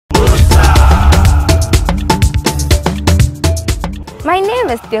My name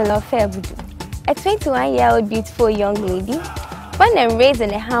is Theola Ofei Budu, a 21-year-old beautiful young lady, born and raised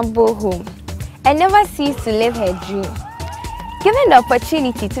in a humble home, and never ceased to live her dream. Given the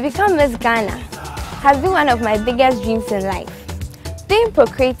opportunity to become Miss Ghana has been one of my biggest dreams in life. Being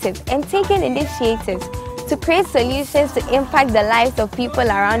procreative and taking initiatives to create solutions to impact the lives of people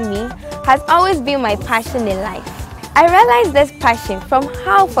around me has always been my passion in life. I realized this passion from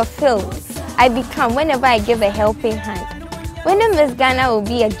how fulfilled I become whenever I give a helping hand. Winning Miss Ghana will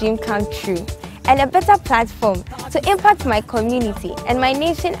be a dream come true and a better platform to impact my community and my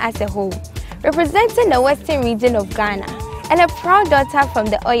nation as a whole, representing the western region of Ghana and a proud daughter from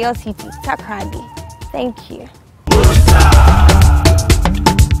the Oil City, Takoradi. Thank you.